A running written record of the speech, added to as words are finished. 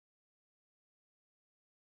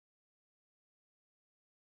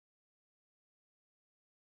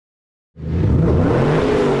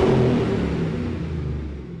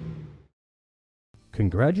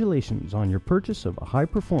Congratulations on your purchase of a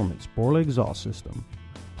high-performance Borla exhaust system.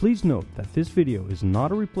 Please note that this video is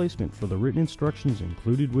not a replacement for the written instructions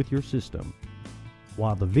included with your system.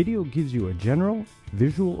 While the video gives you a general,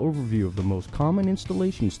 visual overview of the most common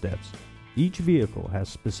installation steps, each vehicle has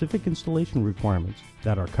specific installation requirements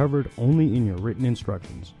that are covered only in your written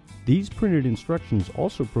instructions. These printed instructions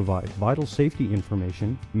also provide vital safety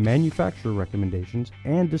information, manufacturer recommendations,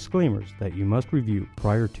 and disclaimers that you must review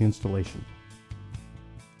prior to installation.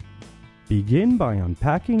 Begin by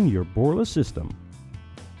unpacking your Borla system.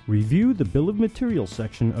 Review the Bill of Materials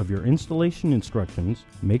section of your installation instructions,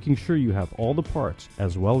 making sure you have all the parts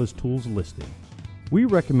as well as tools listed. We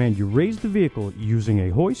recommend you raise the vehicle using a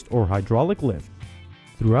hoist or hydraulic lift.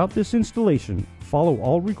 Throughout this installation, follow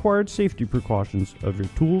all required safety precautions of your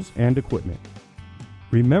tools and equipment.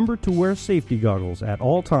 Remember to wear safety goggles at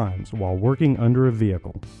all times while working under a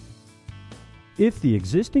vehicle. If the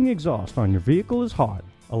existing exhaust on your vehicle is hot,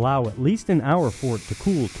 allow at least an hour for it to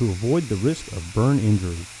cool to avoid the risk of burn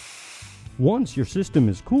injury. Once your system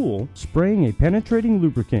is cool, spraying a penetrating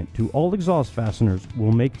lubricant to all exhaust fasteners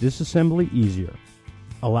will make disassembly easier.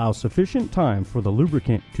 Allow sufficient time for the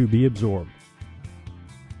lubricant to be absorbed.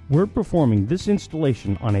 We're performing this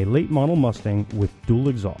installation on a late model Mustang with dual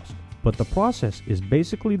exhaust, but the process is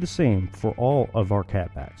basically the same for all of our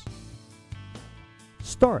catbacks.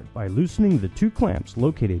 Start by loosening the two clamps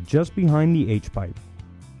located just behind the H-pipe.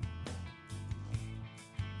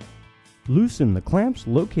 Loosen the clamps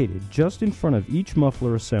located just in front of each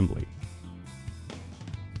muffler assembly.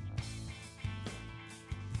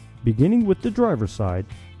 Beginning with the driver's side,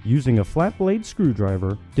 using a flat blade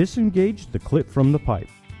screwdriver, disengage the clip from the pipe.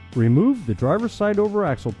 Remove the driver's side over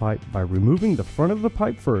axle pipe by removing the front of the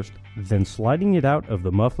pipe first, then sliding it out of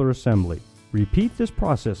the muffler assembly. Repeat this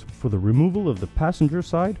process for the removal of the passenger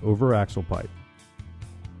side over axle pipe.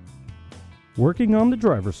 Working on the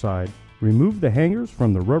driver's side, remove the hangers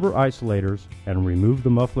from the rubber isolators and remove the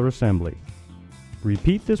muffler assembly.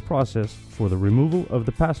 Repeat this process for the removal of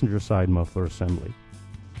the passenger side muffler assembly.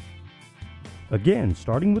 Again,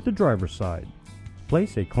 starting with the driver's side,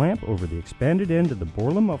 place a clamp over the expanded end of the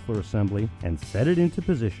Borla muffler assembly and set it into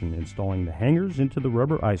position, installing the hangers into the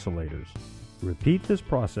rubber isolators. Repeat this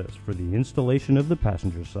process for the installation of the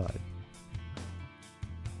passenger side.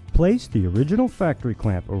 Place the original factory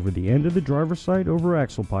clamp over the end of the driver's side over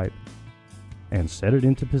axle pipe and set it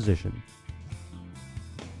into position.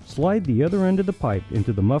 Slide the other end of the pipe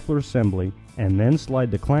into the muffler assembly and then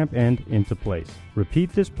slide the clamp end into place.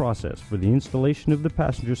 Repeat this process for the installation of the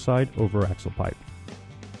passenger side over axle pipe.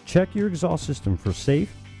 Check your exhaust system for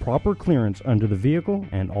safe, proper clearance under the vehicle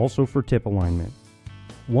and also for tip alignment.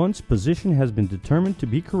 Once position has been determined to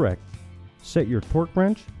be correct, set your torque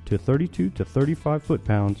wrench to 32 to 35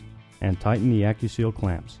 foot-pounds and tighten the AccuSeal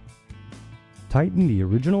clamps. Tighten the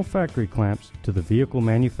original factory clamps to the vehicle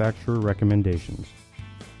manufacturer recommendations.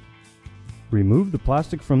 Remove the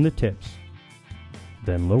plastic from the tips.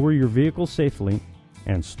 Then lower your vehicle safely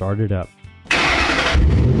and start it up.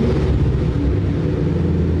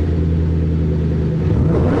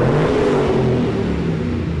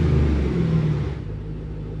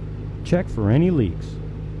 Check for any leaks.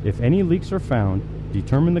 If any leaks are found,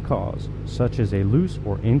 determine the cause, such as a loose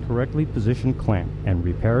or incorrectly positioned clamp, and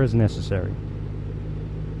repair as necessary.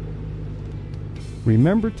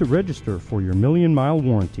 Remember to register for your million-mile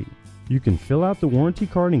warranty. You can fill out the warranty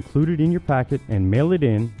card included in your packet and mail it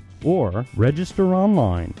in, or register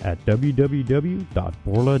online at www.borla.com.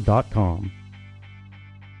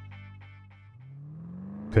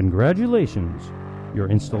 Congratulations! Your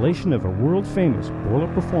installation of a world-famous Borla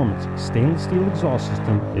Performance stainless steel exhaust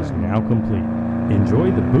system is now complete.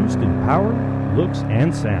 Enjoy the boost in power, looks,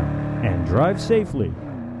 and sound, and drive safely!